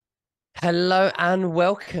Hello and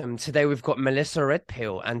welcome. Today we've got Melissa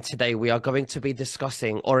Redpill, and today we are going to be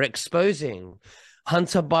discussing or exposing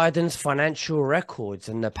Hunter Biden's financial records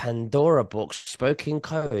and the Pandora book Spoken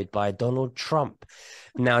Code by Donald Trump.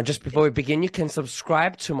 Now, just before we begin, you can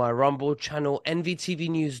subscribe to my Rumble channel,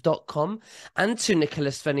 nvtvnews.com, and to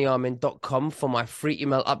nicholasfeniarmin.com for my free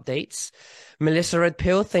email updates. Melissa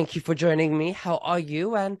Redpill, thank you for joining me. How are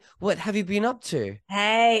you and what have you been up to?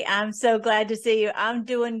 Hey, I'm so glad to see you. I'm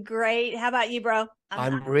doing great. How about you, bro?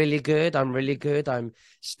 I'm really good. I'm really good. I'm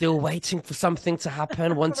still waiting for something to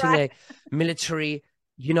happen, wanting Right. a military,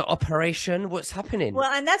 operation. What's happening?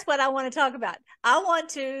 Well, and that's what I want to talk about. I want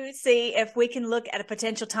to see if we can look at a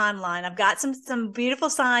potential timeline. I've got some beautiful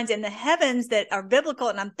signs in the heavens that are biblical,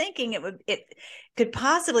 and I'm thinking it could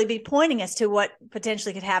possibly be pointing us to what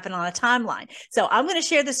potentially could happen on a timeline. So I'm going to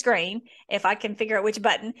share the screen if I can figure out which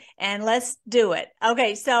button, and let's do it.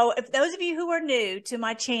 Okay, so if those of you who are new to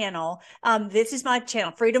my channel, this is my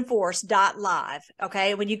channel, freedomforce.live.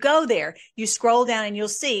 Okay, when you go there, you scroll down and you'll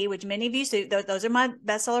see, which many of you see, those are my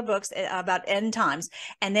bestseller books about end times,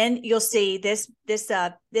 and then you'll see this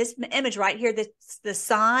image right here, the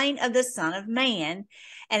sign of the Son of Man.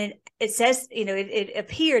 And it says, it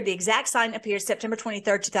appeared, the exact sign appeared September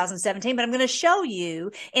 23rd, 2017. But I'm going to show you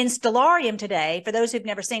in Stellarium today, for those who've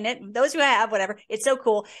never seen it, those who have, whatever, it's so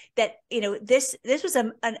cool that, this was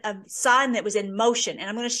a sign that was in motion. And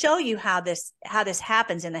I'm going to show you how this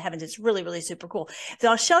happens in the heavens. It's really, really super cool. So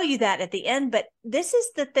I'll show you that at the end. But this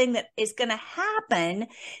is the thing that is going to happen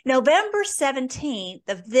November 17th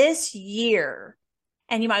of this year.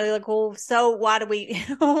 And you might be like, well, so why do we,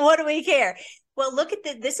 what do we care? Well, look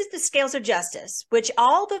at this is the scales of justice, which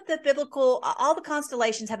all the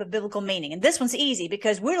constellations have a biblical meaning. And this one's easy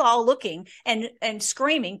because we're all looking and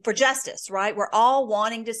screaming for justice, right? We're all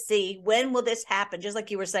wanting to see, when will this happen? Just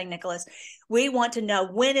like you were saying, Nicholas, we want to know,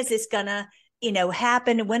 when is this gonna,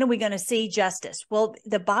 happen? When are we going to see justice? Well,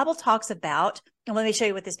 the Bible talks about, and let me show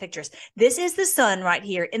you what this picture is. This is the sun right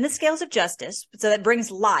here in the scales of justice. So that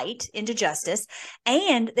brings light into justice.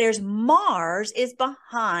 And there's Mars is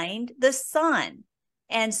behind the sun.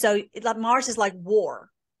 And so Mars is like war.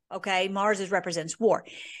 Okay, Mars represents war.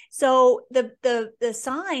 So the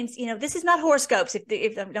signs, this is not horoscopes.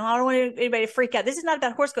 If I don't want anybody to freak out, this is not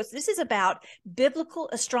about horoscopes. This is about biblical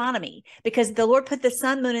astronomy, because the Lord put the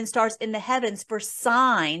sun, moon, and stars in the heavens for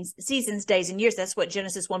signs, seasons, days, and years. That's what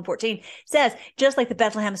Genesis 1:14 says. Just like the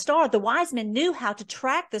Bethlehem star, the wise men knew how to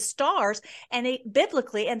track the stars, and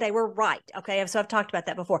biblically, and they were right. Okay, so I've talked about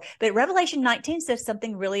that before. But Revelation 19 says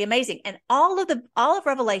something really amazing, and all of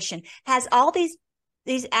Revelation has all these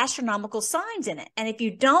astronomical signs in it. And if you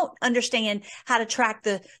don't understand how to track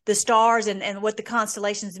the stars and what the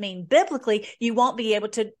constellations mean biblically, you won't be able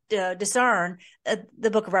to discern the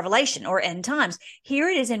book of Revelation or end times. Here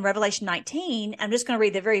it is in Revelation 19. I'm just going to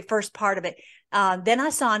read the very first part of it. Then I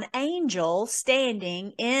saw an angel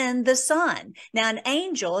standing in the sun. Now, an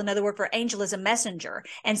angel, another word for angel, is a messenger.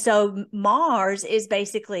 And so Mars is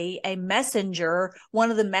basically a messenger, one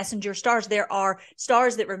of the messenger stars. There are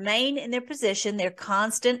stars that remain in their position. They're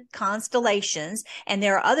constant constellations. And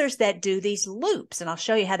there are others that do these loops. And I'll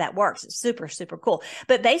show you how that works. It's super, super cool.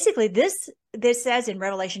 But basically, this says in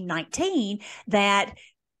Revelation 19 that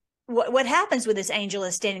what happens when this angel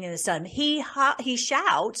is standing in the sun? He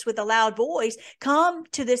shouts with a loud voice, come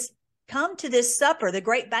to this supper, the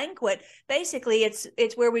great banquet. Basically, it's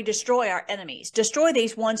where we destroy our enemies, destroy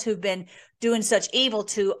these ones who've been doing such evil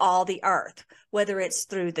to all the earth, whether it's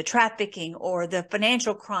through the trafficking or the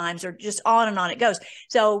financial crimes or just on and on it goes.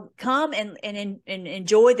 So come and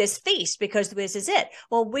enjoy this feast, because this is it.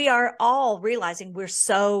 Well, we are all realizing we're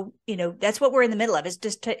so, that's what we're in the middle of, is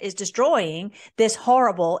destroying this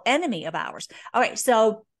horrible enemy of ours. All right,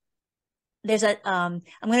 so there's I'm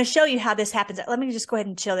going to show you how this happens. Let me just go ahead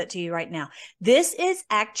and show that to you right now. This is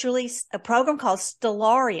actually a program called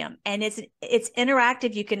Stellarium, and it's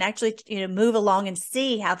interactive. You can actually, move along and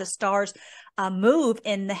see how the stars move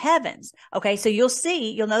in the heavens. Okay, so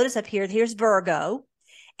you'll notice up here, here's Virgo.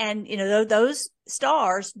 And, those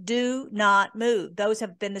stars do not move. Those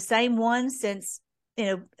have been the same ones since,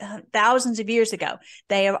 thousands of years ago.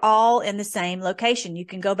 They are all in the same location. You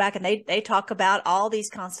can go back and they talk about all these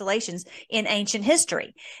constellations in ancient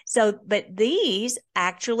history. So, but these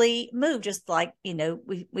actually move, just like,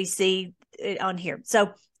 we see it on here.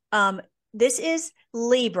 So, this is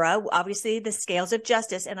Libra, obviously the scales of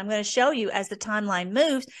justice. And I'm going to show you, as the timeline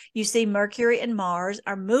moves, you see Mercury and Mars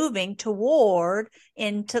are moving toward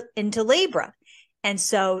into Libra. And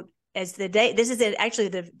so as the date, this is it. Actually,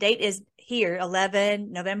 the date is here,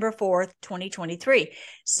 November 4th, 2023.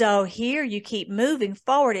 So here you keep moving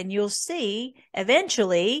forward, and you'll see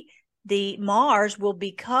eventually the Mars will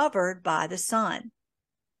be covered by the sun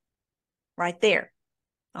right there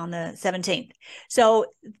on the 17th. So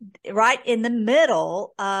right in the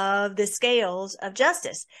middle of the scales of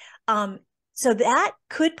justice. So that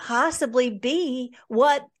could possibly be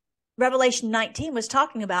what Revelation 19 was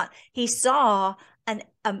talking about. He saw an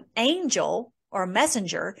angel or a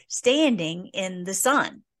messenger standing in the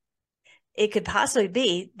sun. It could possibly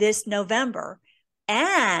be this November.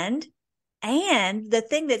 And the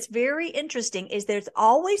thing that's very interesting is there's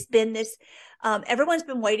always been this, everyone's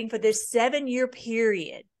been waiting for this 7-year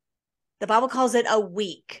period. The Bible calls it a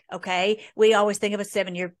week. Okay. We always think of a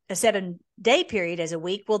 7-day period as a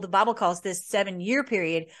week. Well, the Bible calls this 7-year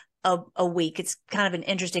period a week. It's kind of an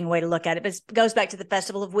interesting way to look at it, but it goes back to the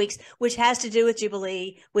Festival of Weeks, which has to do with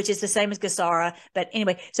Jubilee, which is the same as Gesara. But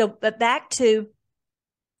anyway, but back to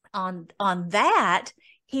on that,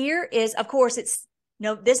 here is, of course, it's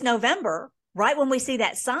this November, right when we see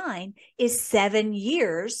that sign, is 7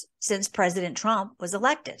 years since President Trump was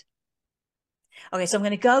elected. Okay, so I'm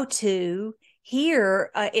going to go to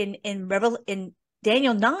here in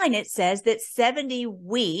Daniel 9. It says that 70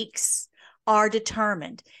 weeks are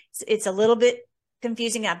determined. It's a little bit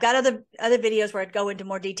confusing. I've got other videos where I'd go into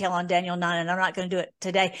more detail on Daniel 9, and I'm not going to do it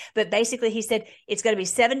today. But basically, he said it's going to be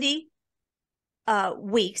 70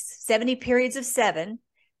 weeks, 70 periods of 7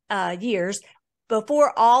 years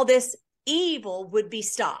before all this evil would be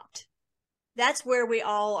stopped. That's where we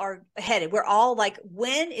all are headed. We're all like,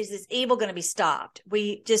 when is this evil going to be stopped?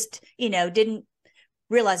 We just, didn't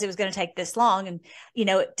realize it was going to take this long. And,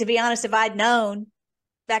 to be honest, if I'd known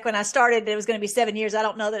back when I started that it was going to be 7 years, I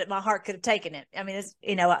don't know that my heart could have taken it. I mean, it's,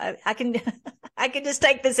 I can, I can just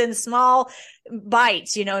take this in small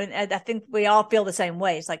bites, and I think we all feel the same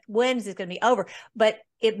way. It's like, when is this going to be over? But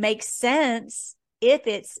it makes sense if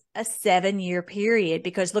it's a 7-year period,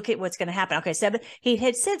 because look at what's going to happen. Okay, he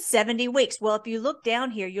had said 70 weeks. Well, if you look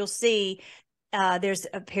down here, you'll see there's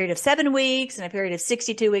a period of 7 weeks and a period of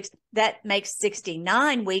 62 weeks. That makes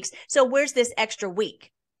 69 weeks. So where's this extra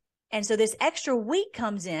week? And so this extra week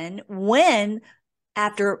comes in when,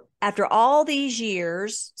 after all these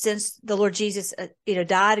years since the Lord Jesus,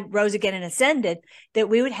 died, rose again, and ascended, that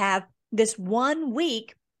we would have this 1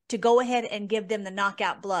 week to go ahead and give them the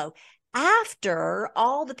knockout blow. After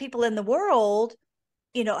all the people in the world,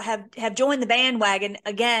 have joined the bandwagon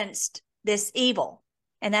against this evil.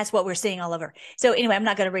 And that's what we're seeing all over. So anyway, I'm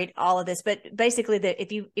not going to read all of this, but basically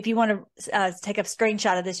if you want to take a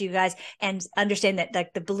screenshot of this, you guys, and understand that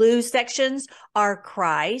like the blue sections are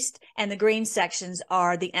Christ and the green sections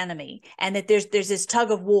are the enemy, and that there's this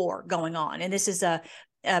tug of war going on. And this is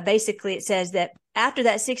basically it says that after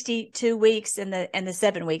that 62 weeks and the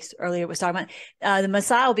 7 weeks earlier was talking about, the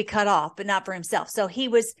Messiah will be cut off, but not for himself. So he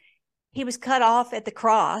was cut off at the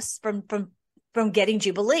cross from getting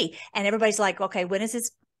Jubilee. And everybody's like, okay, when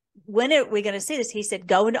are we going to see this? He said,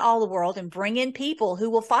 go into all the world and bring in people who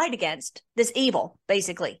will fight against this evil.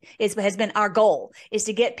 Basically, has been our goal, is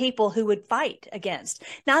to get people who would fight against,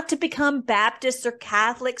 not to become Baptists or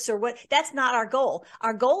Catholics or what. That's not our goal.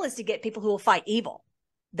 Our goal is to get people who will fight evil.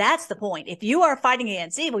 That's the point. If you are fighting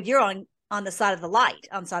against evil, you're on the side of the light,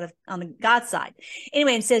 on the God's side.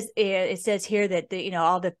 Anyway, it says here that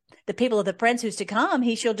all the people of the prince who's to come,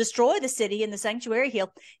 he shall destroy the city and the sanctuary.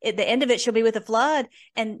 The end of it shall be with a flood,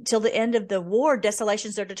 and till the end of the war,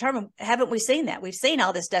 desolations are determined. Haven't we seen that? We've seen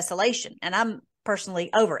all this desolation, and I'm personally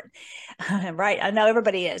over it. Right? I know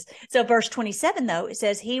everybody is. So verse 27, though, it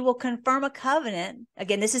says he will confirm a covenant.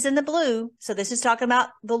 Again, this is in the blue. So this is talking about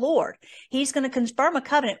the Lord. He's going to confirm a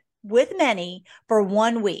covenant with many for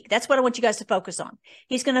 1 week. That's what I want you guys to focus on.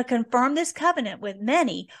 He's going to confirm this covenant with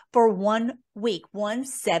many for 1 week, 1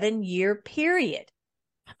 7-year period.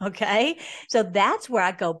 Okay. So that's where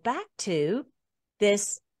I go back to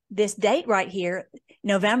this date right here,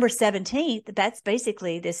 November 17th. That's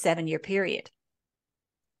basically this 7-year period.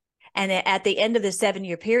 And at the end of the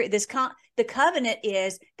 7-year period, the covenant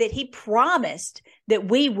is that he promised that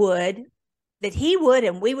he would,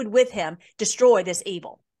 and we would with him destroy this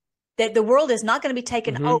evil. That the world is not going to be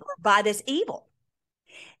taken over by this evil.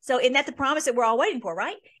 So isn't that the promise that we're all waiting for,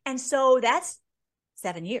 right? And so that's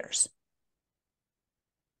 7 years.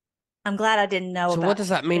 I'm glad I didn't know. So what does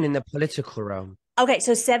that mean in the political realm? Okay,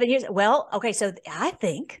 so 7 years. Well, okay, so I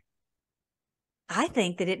think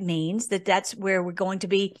that it means that that's where we're going to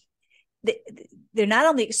be. They're not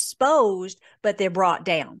only exposed, but they're brought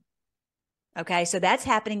down. Okay, so that's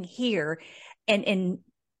happening here in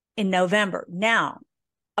November. Now,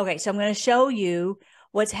 okay, so I'm going to show you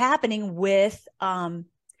what's happening with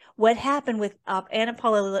what happened with Anna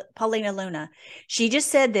Paulina Luna. She just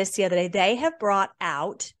said this the other day. They have brought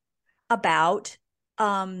out about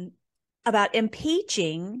about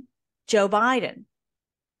impeaching Joe Biden.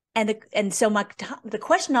 So the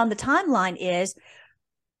question on the timeline is,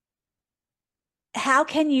 how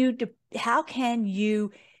can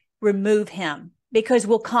you remove him? Because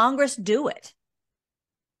will Congress do it?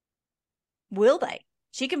 Will they?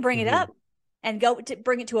 She can bring it up and go to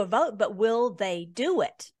bring it to a vote, but will they do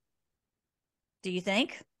it? Do you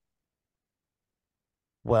think?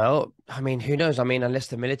 Well, I mean, who knows? I mean, unless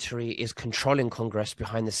the military is controlling Congress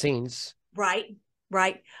behind the scenes. Right,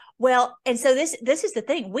 right. Well, and so this is the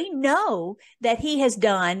thing. We know that he has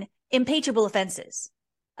done impeachable offenses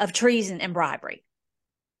of treason and bribery.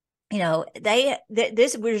 You know,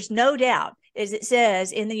 there's no doubt, as it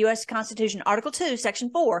says in the U.S. Constitution, Article 2,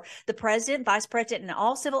 Section 4, the president, vice president, and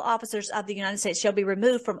all civil officers of the United States shall be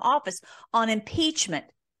removed from office on impeachment.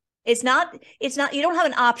 It's not, you don't have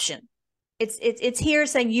an option. It's here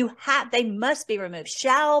saying they must be removed.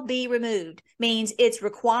 Shall be removed means it's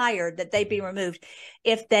required that they be removed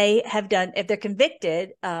if they're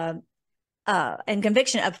convicted and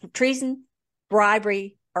conviction of treason,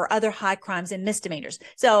 bribery, or other high crimes and misdemeanors.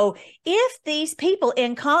 So if these people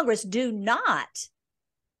in Congress do not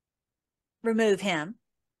remove him,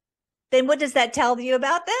 then what does that tell you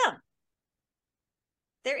about them?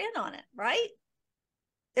 They're in on it, right?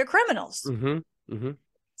 They're criminals.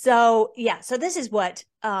 So so this is what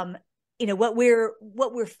what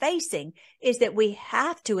we're facing is that we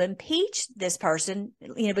have to impeach this person,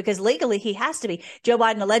 because legally he has to be. Joe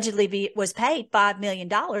Biden allegedly was paid $5 million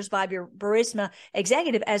by your Burisma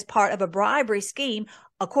executive as part of a bribery scheme,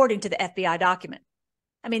 according to the FBI document.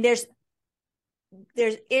 I mean, there's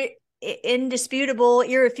indisputable,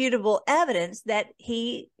 irrefutable evidence that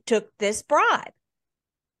he took this bribe.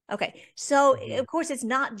 Okay, so of course it's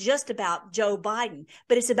not just about Joe Biden,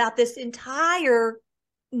 but it's about this entire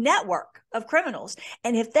network of criminals.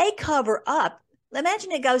 And if they cover up,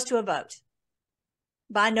 imagine it goes to a vote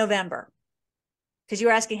by November, because you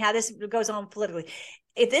were asking how this goes on politically.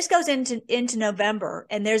 If this goes into November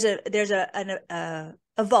and there's a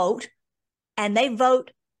vote, and they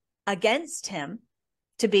vote against him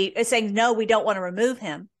to be saying, no, we don't want to remove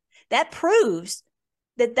him, that proves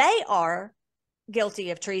that they are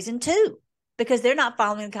guilty of treason too, because they're not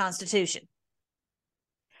following the Constitution.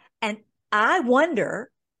 And I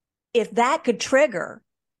wonder if that could trigger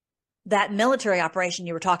that military operation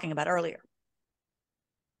you were talking about earlier,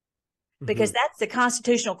 because that's the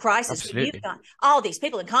constitutional crisis. Absolutely. You've got all these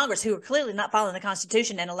people in Congress who are clearly not following the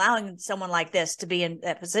Constitution and allowing someone like this to be in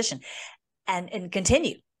that position and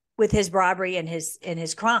continue with his bribery and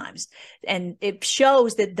his crimes. And it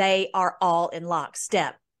shows that they are all in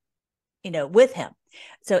lockstep, with him.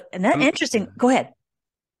 So, and that interesting. Go ahead.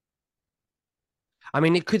 I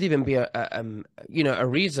mean, it could even be a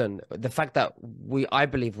reason. The fact that I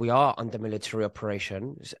believe we are under military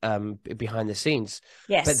operations behind the scenes.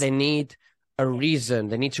 Yes. But they need a reason.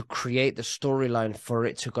 They need to create the storyline for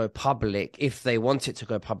it to go public if they want it to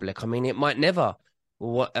go public. I mean, it might never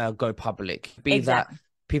go public. That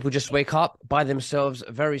people just wake up by themselves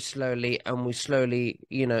very slowly, and we slowly,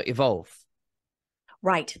 evolve.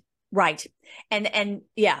 Right. And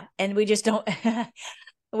we just don't.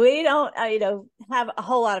 We don't, have a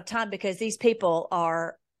whole lot of time, because these people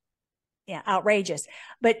are, outrageous.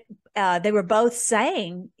 But they were both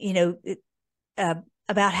saying, about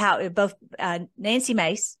how both Nancy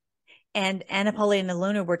Mace and Anna Paulina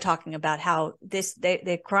Luna were talking about how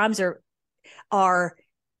the crimes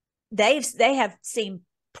they have seen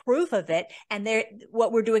proof of it, and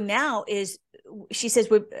what we're doing now is, she says,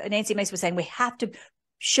 Nancy Mace was saying, we have to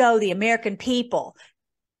show the American people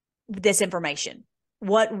this information.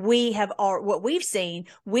 What we've seen,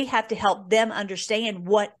 we have to help them understand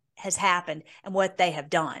what has happened and what they have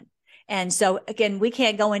done. And so, again, we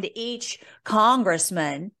can't go into each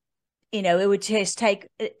congressman. It would just take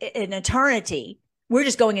an eternity. We're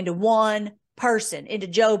just going into one person, into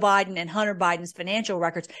Joe Biden and Hunter Biden's financial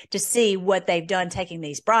records, to see what they've done taking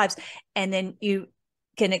these bribes. And then you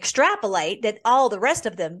can extrapolate that all the rest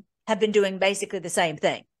of them have been doing basically the same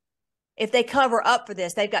thing. If they cover up for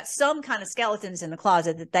this, they've got some kind of skeletons in the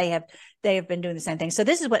closet that they have been doing the same thing. So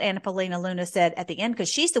this is what Anna Paulina Luna said at the end, because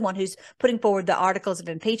she's the one who's putting forward the articles of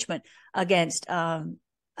impeachment against actually,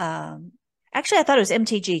 I thought it was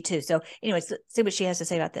MTG too. So anyways, let's see what she has to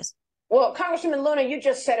say about this. Well, Congresswoman Luna, you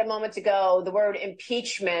just said a moment ago the word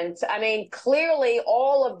impeachment. I mean, clearly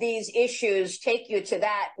all of these issues take you to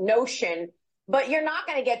that notion. But you're not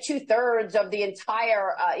going to get 2/3 of the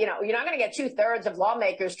entire, you're not going to get 2/3 of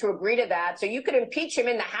lawmakers to agree to that. So you could impeach him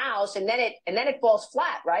in the House, and then it falls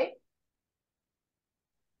flat, right?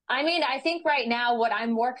 I mean, I think right now what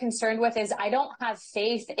I'm more concerned with is I don't have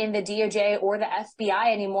faith in the DOJ or the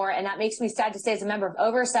FBI anymore. And that makes me sad to say as a member of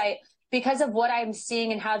oversight, because of what I'm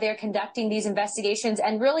seeing and how they're conducting these investigations.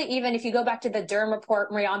 And really, even if you go back to the Durham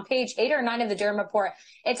report, Maria, on page 8 or 9 of the Durham report,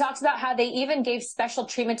 it talks about how they even gave special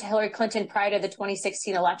treatment to Hillary Clinton prior to the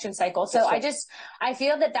 2016 election cycle. So I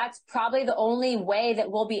feel that that's probably the only way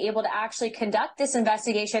that we'll be able to actually conduct this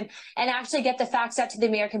investigation and actually get the facts out to the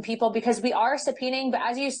American people, because we are subpoenaing. But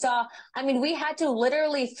as you saw, I mean, we had to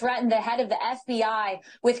literally threaten the head of the FBI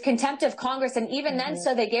with contempt of Congress. And even then,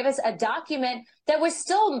 so they gave us a document that was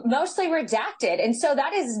still mostly redacted. And so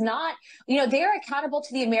that is not, they're accountable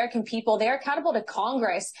to the American people. They're accountable to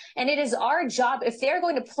Congress. And it is our job, if they're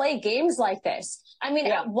going to play games like this, I mean,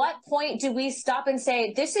 at what point do we stop and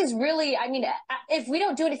say, this is really, I mean, if we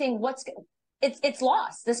don't do anything, it's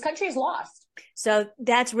lost. This country is lost. So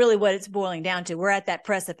that's really what it's boiling down to. We're at that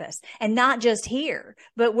precipice, and not just here,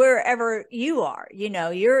 but wherever you are.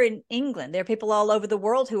 You're in England. There are people all over the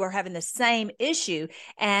world who are having the same issue.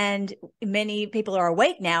 And many people are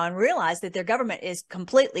awake now and realize that their government is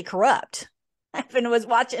completely corrupt. I was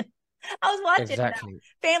watching Exactly.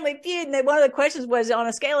 Family Feud, and one of the questions was, on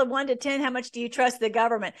a scale of 1 to 10, how much do you trust the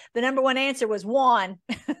government? The number one answer was 1.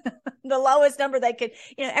 The lowest number they could,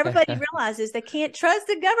 everybody realizes they can't trust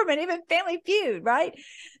the government, even Family Feud, right?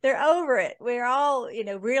 They're over it. We're all,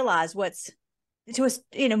 realize what's to us,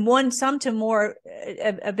 some to more,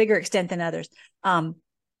 a bigger extent than others.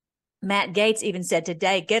 Matt Gaetz even said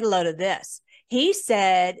today, get a load of this. He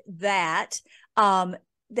said that, I'll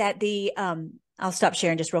stop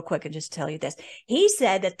sharing just real quick and just tell you this. He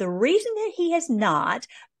said that the reason that he has not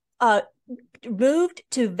moved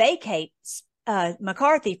to vacate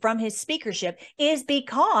McCarthy from his speakership is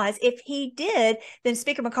because if he did, then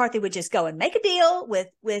Speaker McCarthy would just go and make a deal with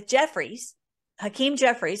Hakeem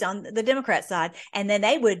Jeffries on the Democrat side, and then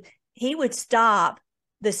he would stop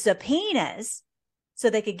the subpoenas so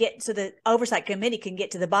the Oversight Committee can get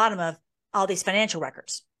to the bottom of all these financial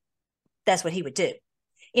records. That's what he would do.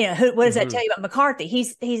 What does that tell you about McCarthy?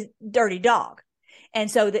 He's dirty dog. And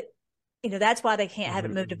so that's why they can't have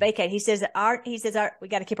it moved to vacate. He says we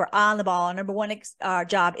got to keep our eye on the ball. Our number one our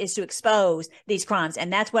job is to expose these crimes.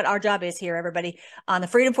 And that's what our job is here, everybody, on the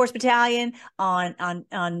Freedom Force Battalion, on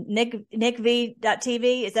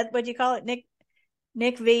nickv.tv. Is that what you call it?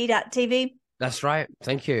 nickv.tv? That's right.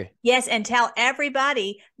 Thank you. Yes, and tell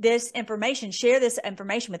everybody this information. Share this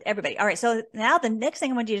information with everybody. All right, so now the next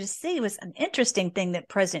thing I want you to see was an interesting thing that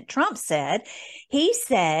President Trump said. He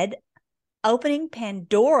said, opening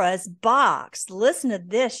Pandora's box. Listen to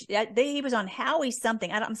this. He was on Howie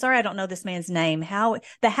something. I'm sorry, I don't know this man's name.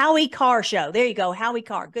 The Howie Carr show. There you go, Howie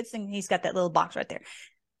Carr. Good thing he's got that little box right there.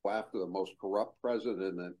 After the most corrupt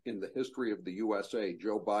president in the history of the USA,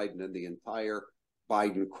 Joe Biden and the entire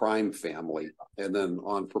Biden crime family, and then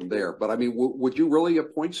on from there. But I mean, would you really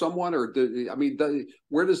appoint someone, or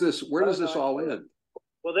where does this all end?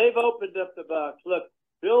 Well, they've opened up the box. Look,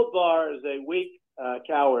 Bill Barr is a weak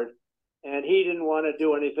coward, and he didn't want to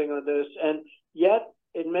do anything on this. And yet,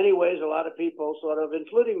 in many ways, a lot of people, sort of,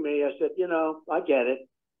 including me, I said, I get it,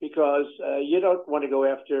 because you don't want to go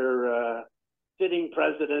after sitting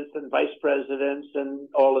presidents and vice presidents and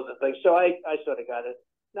all of the things. So I sort of got it.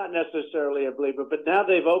 Not necessarily a believer, but now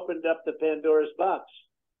they've opened up the Pandora's box.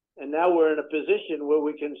 And now we're in a position where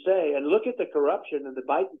we can say, and look at the corruption in the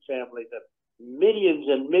Biden family, the millions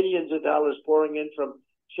and millions of dollars pouring in from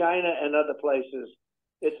China and other places.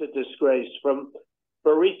 It's a disgrace. From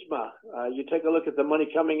Burisma, you take a look at the money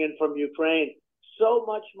coming in from Ukraine, so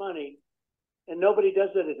much money, and nobody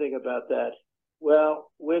does anything about that. Well,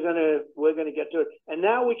 we're gonna get to it, and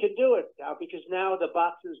now we can do it now, because now the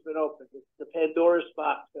box has been opened. It's the Pandora's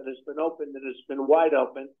box that has been opened, and it's been wide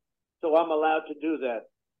open. So I'm allowed to do that.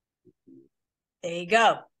 There you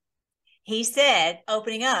go. He said,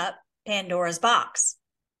 opening up Pandora's box,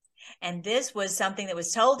 and this was something that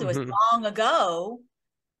was told to us long ago,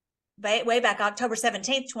 way back October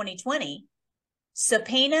 17th, 2020.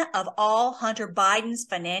 Subpoena of all Hunter Biden's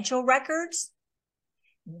financial records,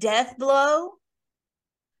 death blow,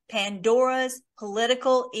 Pandora's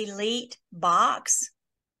political elite box.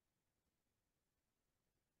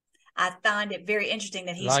 I find it very interesting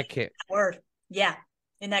that he's like it. That word. Yeah.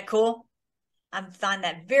 Isn't that cool? I find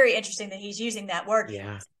that very interesting that he's using that word.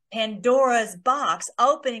 Yeah. Pandora's box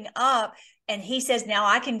opening up. And he says, now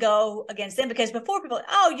I can go against them, because before people,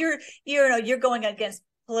 you're going against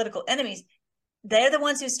political enemies. They're the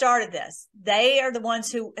ones who started this. They are the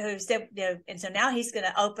ones who said, and so now he's going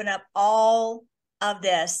to open up all of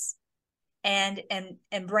this and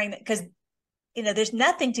bring, because there's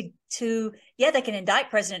nothing to they can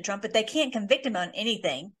indict President Trump, but they can't convict him on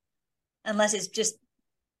anything. unless it's just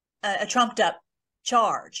a trumped up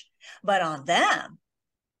charge. But on them,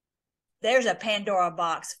 there's a Pandora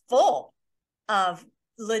box full of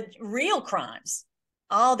real crimes,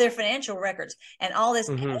 all their financial records and all this.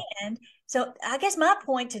 And so I guess my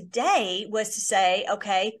point today was to say,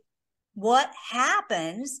 okay, what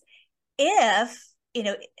happens if,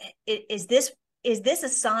 is this a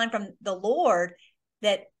sign from the Lord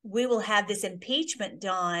that we will have this impeachment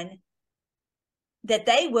done, that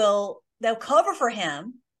they'll cover for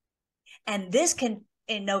him, and this can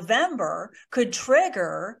in November could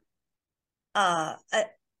trigger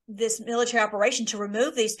this military operation to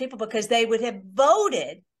remove these people, because they would have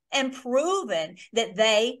voted and proven that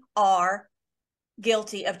they are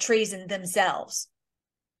guilty of treason themselves.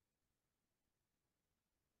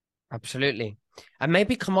 Absolutely. And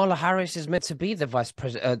maybe Kamala Harris is meant to be the vice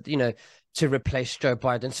president, to replace Joe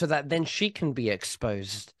Biden, so that then she can be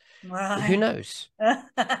exposed. Right. Who knows?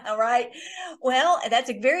 Right. Well, that's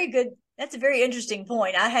a very interesting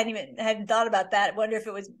point. I hadn't thought about that. I wonder if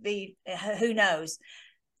it would be, who knows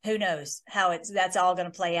how that's all going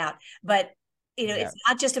to play out. But, it's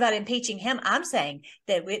not just about impeaching him. I'm saying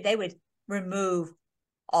that they would remove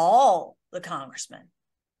all the congressmen.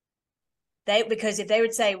 Because if they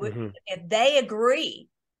would say, if they agree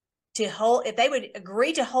to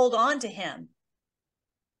hold on to him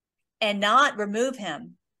and not remove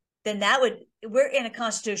him, then we're in a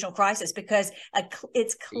constitutional crisis, because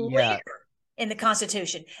it's clear in the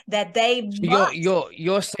Constitution that they must.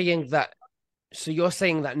 You're saying that. So you're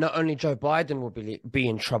saying that not only Joe Biden will be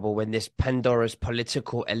in trouble when this Pandora's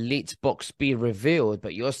political elite box be revealed,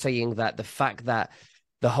 but you're saying that the fact that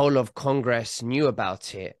the whole of Congress knew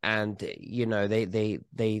about it and, they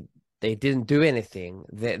didn't do anything,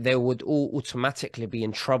 they would all automatically be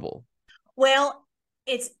in trouble. Well,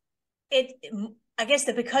 I guess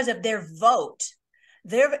that because of their vote,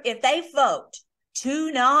 if they vote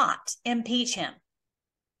to not impeach him,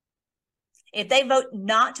 if they vote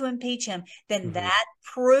not to impeach him, then that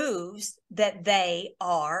proves that they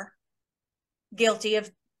are guilty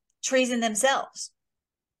of treason themselves.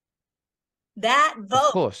 That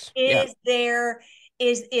vote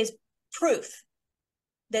is proof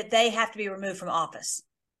that they have to be removed from office.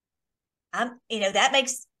 That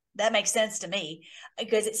makes sense to me,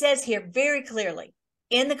 because it says here very clearly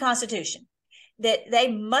in the Constitution that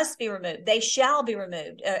they must be removed. They shall be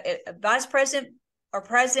removed. A vice president or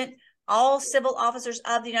president, all civil officers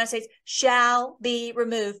of the United States shall be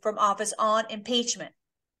removed from office on impeachment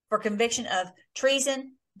for conviction of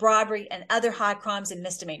treason, bribery, and other high crimes and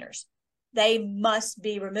misdemeanors. They must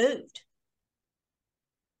be removed.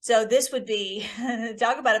 So this would be,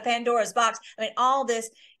 talk about a Pandora's box. I mean, all this,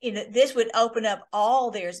 this would open up all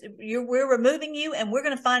theirs. We're removing you, and we're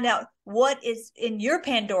going to find out what is in your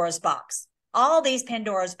Pandora's box. All these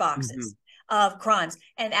Pandora's boxes of crimes.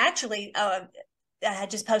 And actually, I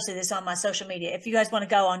just posted this on my social media. If you guys want to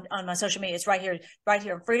go on my social media, it's right here,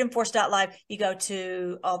 freedomforce.live. You go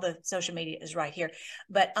to all the social media is right here.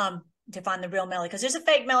 But to find the real Melly, because there's a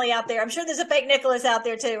fake Melly out there. I'm sure there's a fake Nicholas out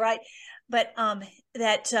there too, right? But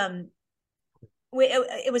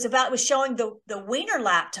it was showing the Wiener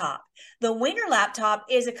laptop. The Wiener laptop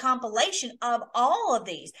is a compilation of all of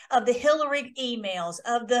these, of the Hillary emails,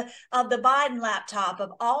 of the Biden laptop,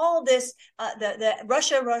 of all this, the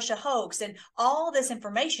Russia hoax, and all this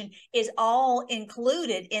information is all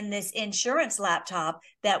included in this insurance laptop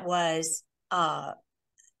that was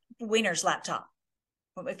Wiener's laptop,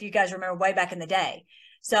 if you guys remember way back in the day.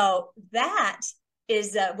 So that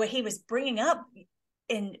is what he was bringing up.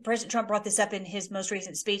 And President Trump brought this up in his most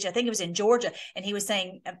recent speech. I think it was in Georgia, and he was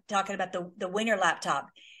talking about the Wiener laptop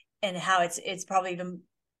and how it's probably even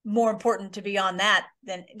more important to be on that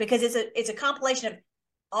than, because it's a compilation of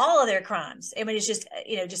all of their crimes. I mean, it's just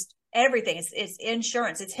just everything. It's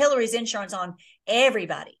insurance. It's Hillary's insurance on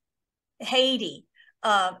everybody, Haiti,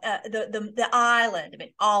 the island, I mean,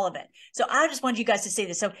 all of it. So I just wanted you guys to see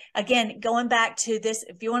this. So again, going back to this,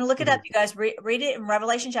 if you want to look it up, you guys read it in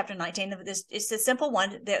Revelation chapter 19. It's a simple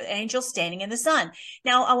one, the angel standing in the sun.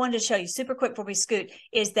 Now I wanted to show you super quick before we scoot,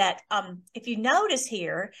 is that if you notice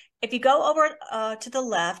here, if you go over to the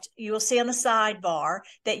left, you will see on the sidebar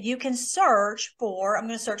that you can search for, I'm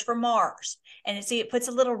going to search for Mars. And it puts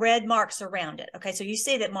a little red marks around it. Okay, so you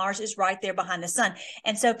see that Mars is right there behind the sun.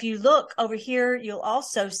 And so if you look over here, you'll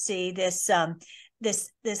also see this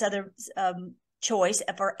this other choice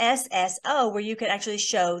for SSO, where you can actually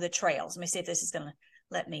show the trails. Let me see if this is going to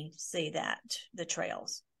let me see the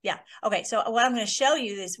trails. Yeah. Okay. So what I'm going to show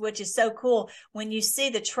you is, which is so cool, when you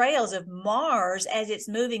see the trails of Mars as it's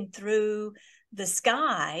moving through the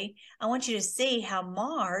sky, I want you to see how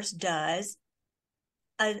Mars does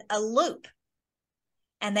a loop,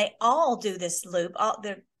 and they all do this loop.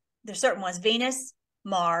 There's certain ones: Venus,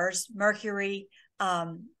 Mars, Mercury.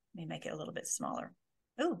 Let me make it a little bit smaller.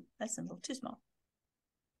 Oh, that's a little too small.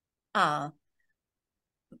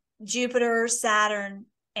 Jupiter, Saturn,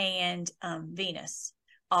 and Venus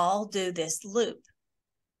all do this loop.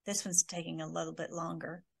 This one's taking a little bit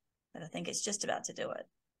longer, but I think it's just about to do it.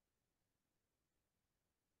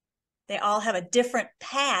 They all have a different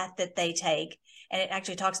path that they take, and it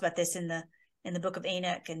actually talks about this in the book of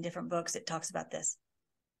Enoch and different books. It talks about this.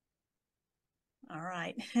 All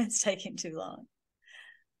right, it's taking too long.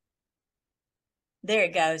 There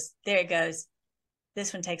it goes. There it goes.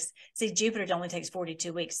 This one takes, see, Jupiter only takes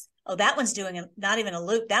 42 weeks. Oh, that one's doing not even a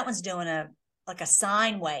loop. That one's doing like a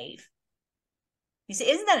sine wave. You see,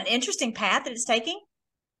 isn't that an interesting path that it's taking?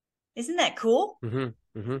 Isn't that cool?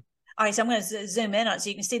 Mm-hmm. Mm-hmm. All right, so I'm going to zoom in on it so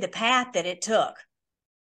you can see the path that it took.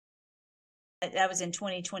 That was in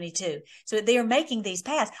 2022. So they are making these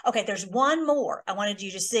paths. Okay, there's one more I wanted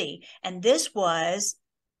you to see. And this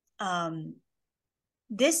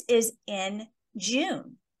is in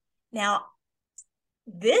June. Now,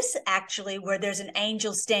 this actually, where there's an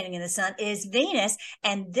angel standing in the sun, is Venus.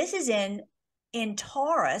 And this is in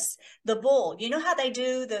Taurus, the bull. You know how they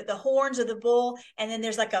do the horns of the bull? And then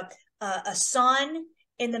there's like a sun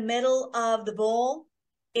in the middle of the bull.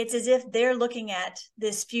 It's as if they're looking at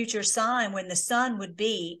this future sign when the sun would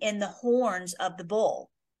be in the horns of the bull.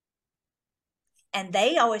 And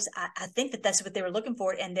they always, I think that that's what they were looking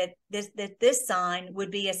for, and that this sign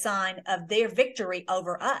would be a sign of their victory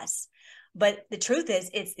over us. But the truth is,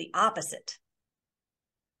 it's the opposite.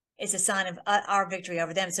 It's a sign of our victory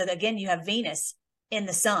over them. So again, you have Venus in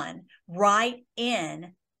the sun, right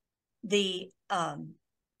in the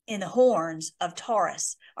horns of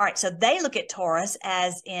Taurus. All right, so they look at Taurus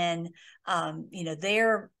as in,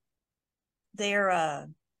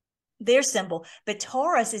 their symbol, but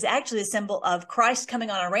Taurus is actually a symbol of Christ coming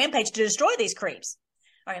on a rampage to destroy these creeps.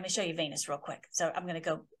 All right, let me show you Venus real quick. So I'm going to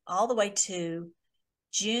go all the way to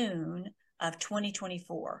June of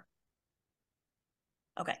 2024.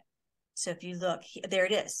 Okay, so if you look, there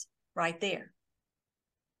it is, right there.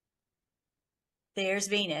 There's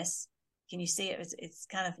Venus. Can you see it? It's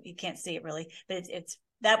kind of, you can't see it really, but it's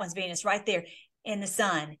that one's Venus right there in the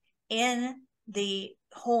sun, in the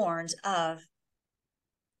horns of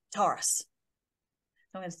Taurus.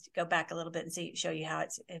 I'm going to go back a little bit and show you how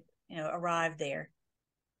it arrived there.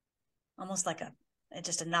 Almost like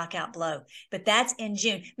just a knockout blow. But that's in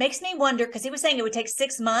June. Makes me wonder, because he was saying it would take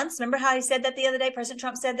 6 months. Remember how he said that the other day? President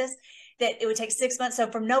Trump said this, that it would take 6 months.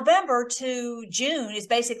 So from November to June is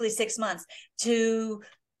basically 6 months to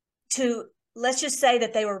let's just say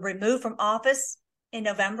that they were removed from office in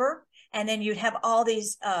November, and then you'd have all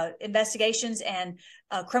these investigations and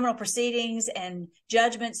criminal proceedings and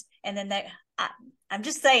judgments. And then I'm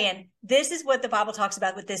just saying, this is what the Bible talks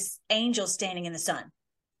about with this angel standing in the sun.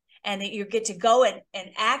 And that you get to go and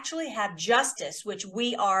actually have justice, which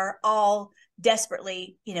we are all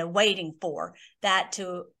desperately, waiting for that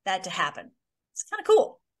to happen. It's kind of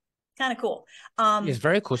cool. Kind of cool. It's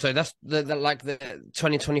very cool. So that's the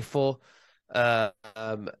 2024,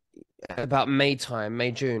 about May,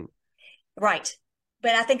 June. Right.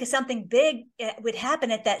 But I think something big would happen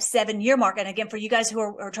at that 7-year mark. And again, for you guys who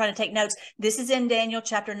are trying to take notes, this is in Daniel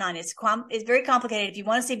chapter 9. It's very complicated. If you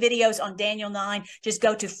want to see videos on Daniel 9, just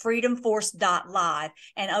go to freedomforce.live.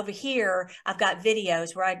 And over here, I've got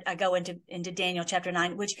videos where I go into Daniel chapter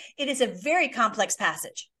 9, which it is a very complex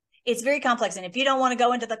passage. It's very complex. And if you don't want to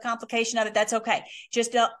go into the complication of it, that's okay.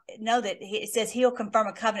 Just know that it says he'll confirm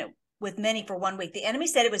a covenant with many for 1 week. The enemy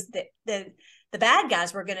said it was the bad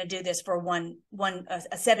guys were going to do this for a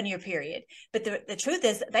 7-year period. But the truth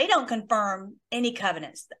is, they don't confirm any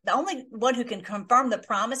covenants. The only one who can confirm the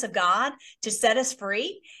promise of God to set us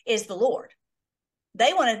free is the Lord.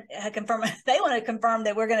 They want to confirm. They want to confirm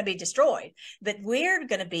that we're going to be destroyed, but we're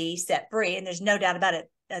going to be set free, and there's no doubt about it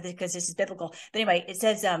because this is biblical. But anyway, it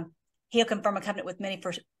says he'll confirm a covenant with many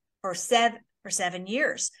for 7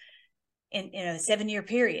 years, in a 7-year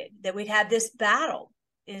period, that we'd have this battle.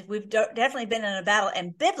 We've definitely been in a battle,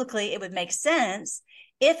 and biblically, it would make sense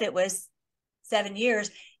if it was 7 years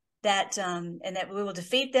that and that we will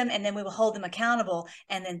defeat them, and then we will hold them accountable,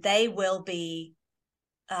 and then they will be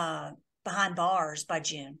behind bars by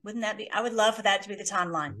June. Wouldn't that be? I would love for that to be the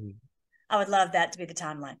timeline. Mm-hmm. I would love that to be the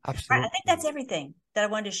timeline. Absolutely. Right, I think that's everything that I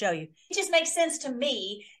wanted to show you. It just makes sense to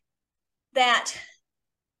me that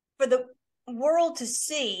for the world to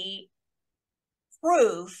see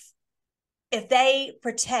proof, if they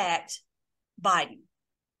protect Biden.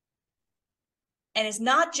 And it's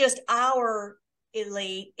not just our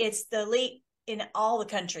elite, it's the elite in all the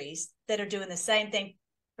countries that are doing the same thing,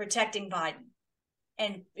 protecting Biden.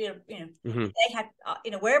 And, they have,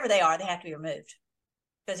 wherever they are, they have to be removed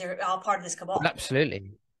because they're all part of this cabal.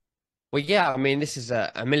 Absolutely. Well, yeah, I mean, this is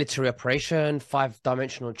a military operation,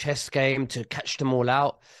 5-dimensional chess game to catch them all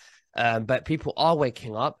out. But people are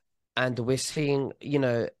waking up, and we're seeing,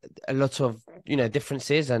 a lot of,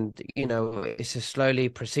 differences, and, it's a slowly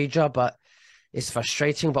procedure, but it's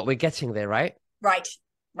frustrating, but we're getting there, right? Right.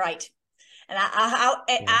 And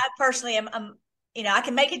I personally am, I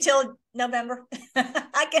can make it till November.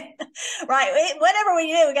 I can, right. Whatever we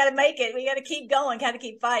do, we got to make it. We got to keep going, got to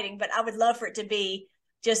keep fighting. But I would love for it to be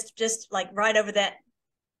just like right over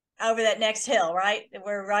that next hill, right?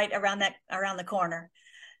 We're right around the corner.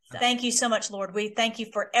 Thank you so much, Lord. We thank you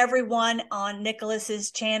for everyone on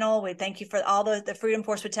Nicholas's channel. We thank you for all the Freedom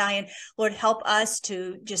Force Battalion. Lord, help us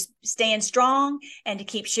to just stand strong and to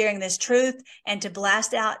keep sharing this truth and to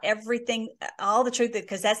blast out everything, all the truth,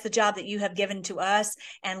 because that's the job that you have given to us.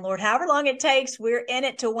 And Lord, however long it takes, we're in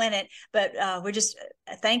it to win it. But we're just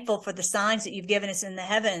thankful for the signs that you've given us in the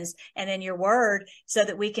heavens and in your word so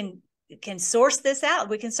that we can source this out.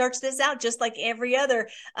 We can search this out just like every other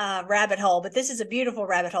rabbit hole, but this is a beautiful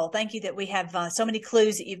rabbit hole. Thank you that we have so many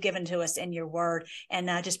clues that you've given to us in your word.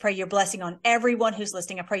 And I just pray your blessing on everyone who's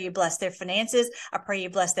listening. I pray you bless their finances. I pray you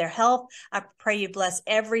bless their health. I pray you bless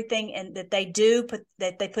everything and that they do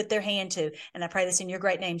that they put their hand to. And I pray this in your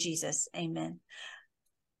great name, Jesus. Amen.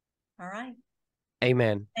 All right.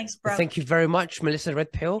 Amen. Thanks, bro. Well, thank you very much, Melissa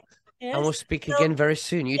Red Pill. Yes. And we'll speak again very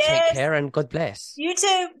soon. You take care and God bless. You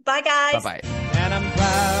too. Bye, guys. Bye-bye. And I'm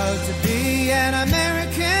proud to be an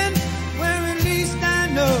American, where at least I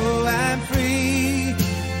know I'm free.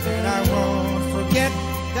 And I won't forget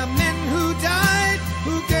the men who died,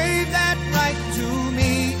 who gave that right to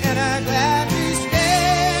me. And I gladly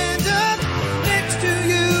stand up next to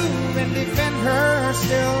you and defend her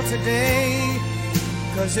still today.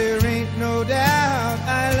 'Cause there ain't no doubt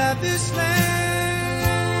I love this land.